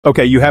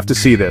Okay, you have to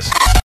see this.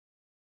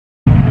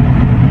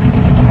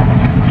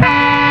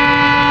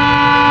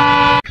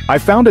 I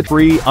found a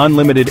free,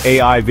 unlimited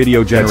AI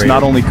video generator that's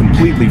not only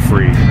completely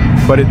free,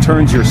 but it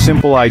turns your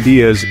simple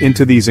ideas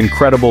into these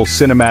incredible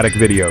cinematic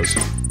videos.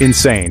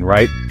 Insane,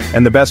 right?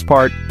 And the best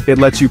part, it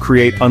lets you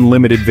create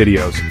unlimited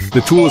videos.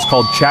 The tool is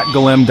called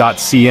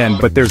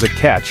chatgolem.cn, but there's a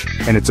catch,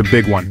 and it's a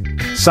big one.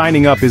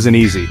 Signing up isn't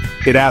easy.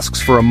 It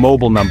asks for a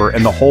mobile number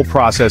and the whole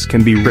process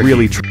can be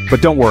really tricky.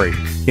 But don't worry,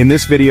 in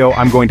this video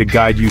I'm going to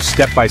guide you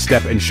step by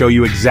step and show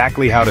you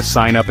exactly how to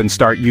sign up and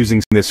start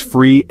using this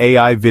free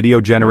AI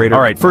video generator.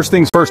 Alright, first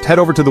things first, head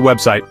over to the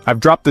website. I've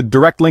dropped the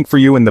direct link for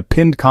you in the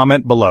pinned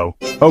comment below.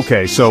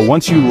 Okay, so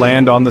once you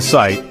land on the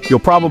site, you'll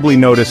probably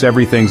notice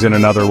everything's in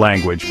another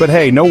language, but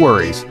hey, no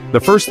worries. The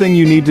first thing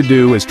you need to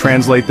do is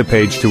translate the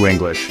page to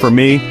English. For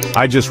me,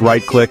 I just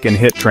right-click and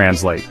hit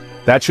translate.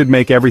 That should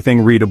make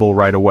everything readable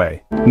right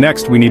away.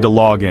 Next, we need to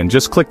log in.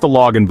 Just click the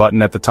login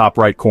button at the top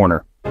right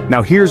corner.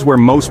 Now here's where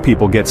most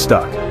people get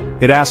stuck.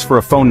 It asks for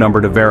a phone number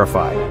to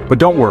verify. But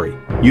don't worry,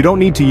 you don't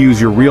need to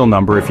use your real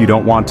number if you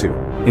don't want to.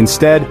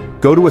 Instead,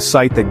 go to a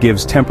site that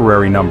gives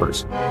temporary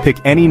numbers. Pick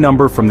any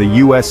number from the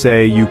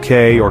USA,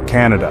 UK, or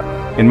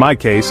Canada. In my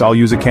case, I'll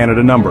use a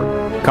Canada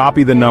number.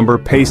 Copy the number,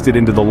 paste it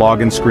into the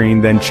login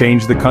screen, then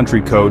change the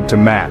country code to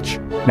match.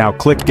 Now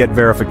click Get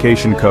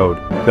Verification Code.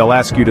 They'll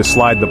ask you to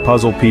slide the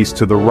puzzle piece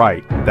to the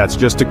right. That's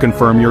just to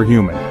confirm you're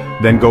human.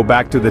 Then go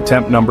back to the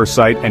temp number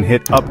site and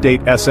hit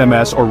Update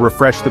SMS or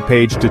refresh the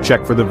page to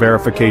check for the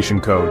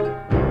verification code.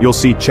 You'll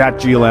see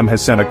ChatGLM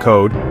has sent a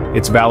code.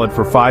 It's valid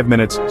for 5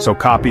 minutes, so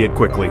copy it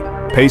quickly.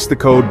 Paste the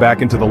code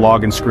back into the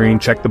login screen,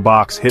 check the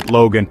box, hit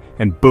login,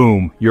 and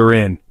boom, you're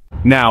in.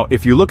 Now,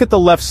 if you look at the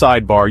left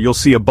sidebar, you'll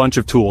see a bunch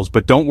of tools,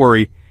 but don't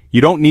worry,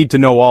 you don't need to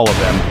know all of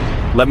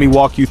them. Let me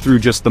walk you through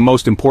just the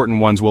most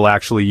important ones we'll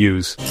actually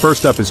use.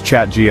 First up is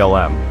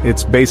ChatGLM.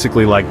 It's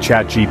basically like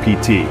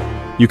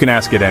ChatGPT. You can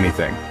ask it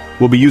anything.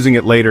 We'll be using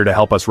it later to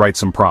help us write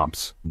some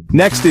prompts.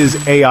 Next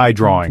is AI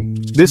Drawing.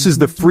 This is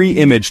the free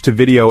image to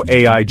video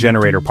AI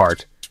generator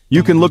part.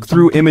 You can look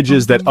through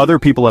images that other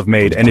people have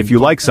made, and if you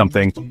like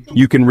something,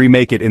 you can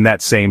remake it in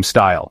that same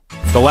style.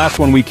 The last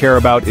one we care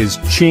about is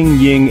Ching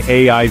Ying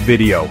AI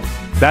Video.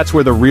 That's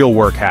where the real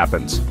work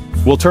happens.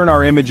 We'll turn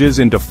our images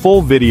into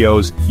full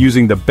videos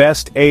using the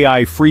best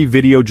AI free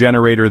video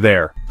generator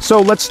there.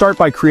 So let's start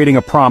by creating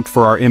a prompt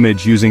for our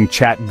image using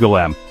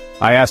ChatGolem.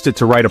 I asked it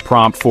to write a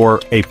prompt for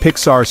a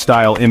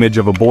Pixar-style image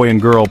of a boy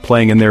and girl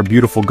playing in their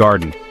beautiful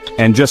garden.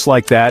 And just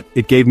like that,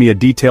 it gave me a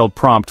detailed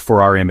prompt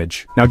for our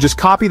image. Now just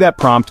copy that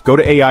prompt, go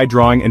to AI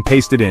Drawing and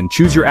paste it in.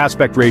 Choose your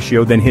aspect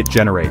ratio, then hit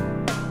generate.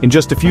 In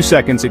just a few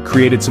seconds, it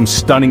created some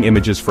stunning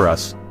images for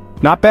us.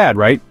 Not bad,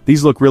 right?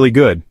 These look really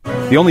good.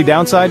 The only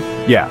downside?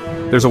 Yeah,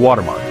 there's a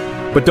watermark.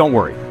 But don't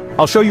worry,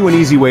 I'll show you an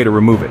easy way to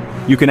remove it.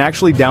 You can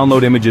actually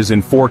download images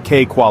in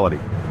 4K quality,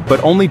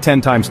 but only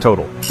 10 times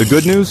total. The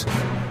good news?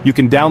 You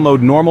can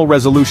download normal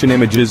resolution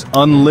images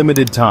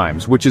unlimited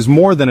times, which is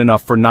more than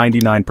enough for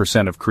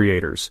 99% of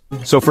creators.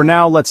 So for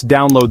now, let's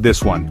download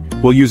this one.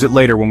 We'll use it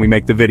later when we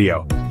make the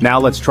video. Now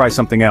let's try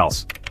something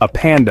else. A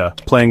panda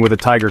playing with a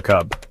tiger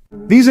cub.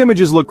 These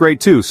images look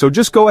great too, so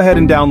just go ahead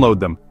and download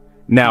them.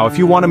 Now, if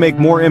you want to make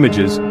more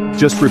images,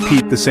 just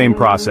repeat the same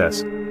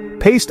process.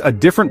 Paste a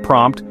different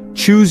prompt,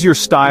 choose your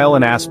style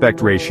and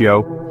aspect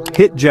ratio,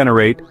 hit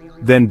generate,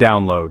 then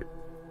download.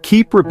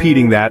 Keep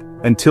repeating that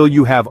until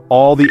you have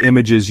all the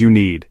images you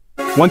need.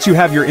 Once you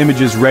have your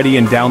images ready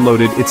and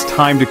downloaded, it's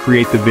time to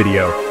create the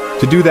video.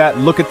 To do that,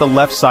 look at the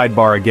left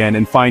sidebar again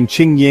and find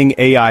Ching Ying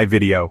AI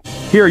Video.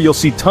 Here you'll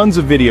see tons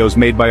of videos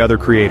made by other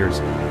creators.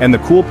 And the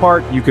cool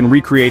part, you can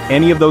recreate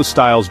any of those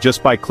styles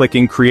just by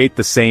clicking Create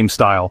the Same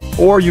Style.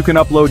 Or you can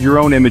upload your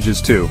own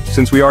images too.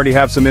 Since we already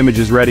have some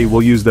images ready,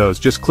 we'll use those.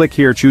 Just click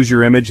here, choose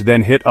your image,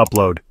 then hit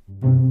Upload.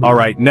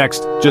 Alright,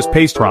 next, just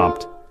paste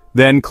prompt.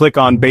 Then click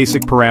on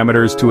Basic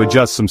Parameters to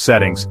adjust some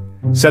settings.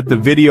 Set the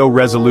video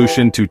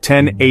resolution to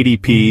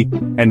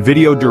 1080p and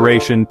video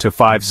duration to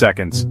 5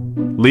 seconds.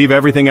 Leave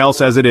everything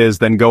else as it is,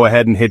 then go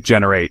ahead and hit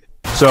Generate.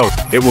 So,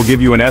 it will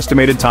give you an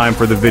estimated time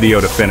for the video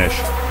to finish.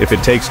 If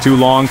it takes too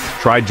long,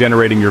 try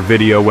generating your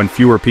video when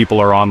fewer people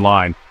are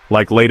online,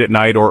 like late at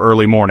night or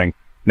early morning.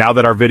 Now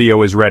that our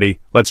video is ready,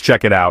 let's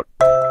check it out.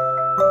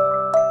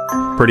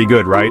 Pretty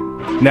good, right?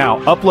 Now,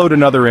 upload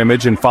another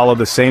image and follow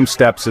the same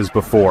steps as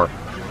before.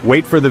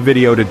 Wait for the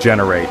video to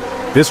generate.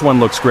 This one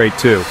looks great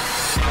too.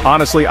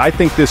 Honestly, I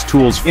think this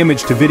tool's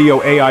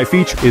image-to-video AI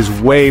feature is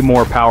way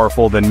more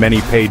powerful than many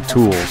paid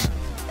tools.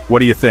 What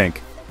do you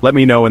think? Let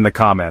me know in the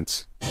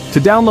comments. To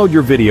download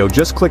your video,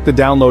 just click the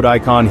download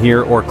icon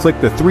here or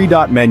click the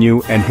three-dot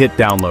menu and hit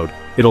download.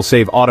 It'll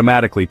save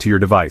automatically to your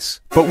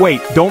device. But wait,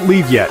 don't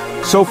leave yet.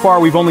 So far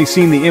we've only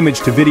seen the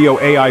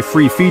image-to-video AI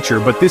free feature,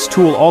 but this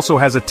tool also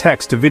has a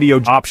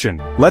text-to-video option.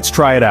 Let's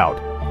try it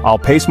out. I'll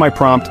paste my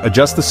prompt,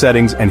 adjust the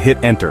settings, and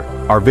hit enter.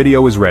 Our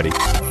video is ready.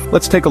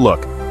 Let's take a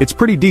look. It's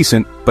pretty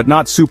decent, but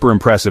not super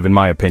impressive in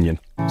my opinion.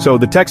 So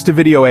the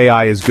text-to-video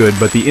AI is good,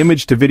 but the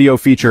image-to-video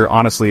feature,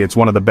 honestly, it's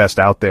one of the best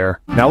out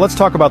there. Now let's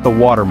talk about the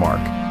watermark.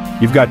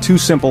 You've got two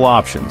simple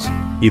options.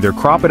 Either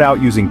crop it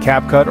out using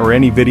CapCut or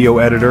any video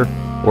editor,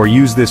 or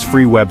use this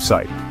free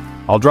website.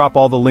 I'll drop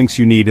all the links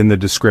you need in the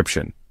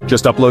description.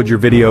 Just upload your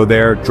video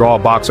there, draw a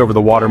box over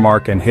the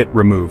watermark, and hit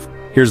remove.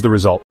 Here's the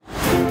result.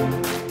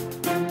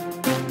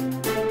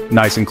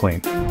 Nice and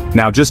clean.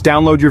 Now just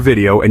download your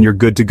video and you're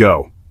good to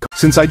go.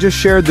 Since I just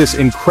shared this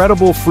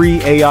incredible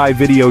free AI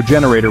video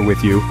generator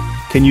with you,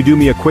 can you do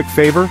me a quick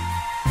favor?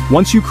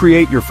 Once you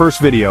create your first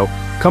video,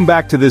 come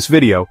back to this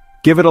video,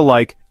 give it a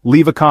like,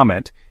 leave a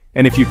comment,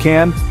 and if you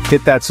can,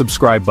 hit that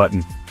subscribe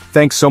button.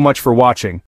 Thanks so much for watching.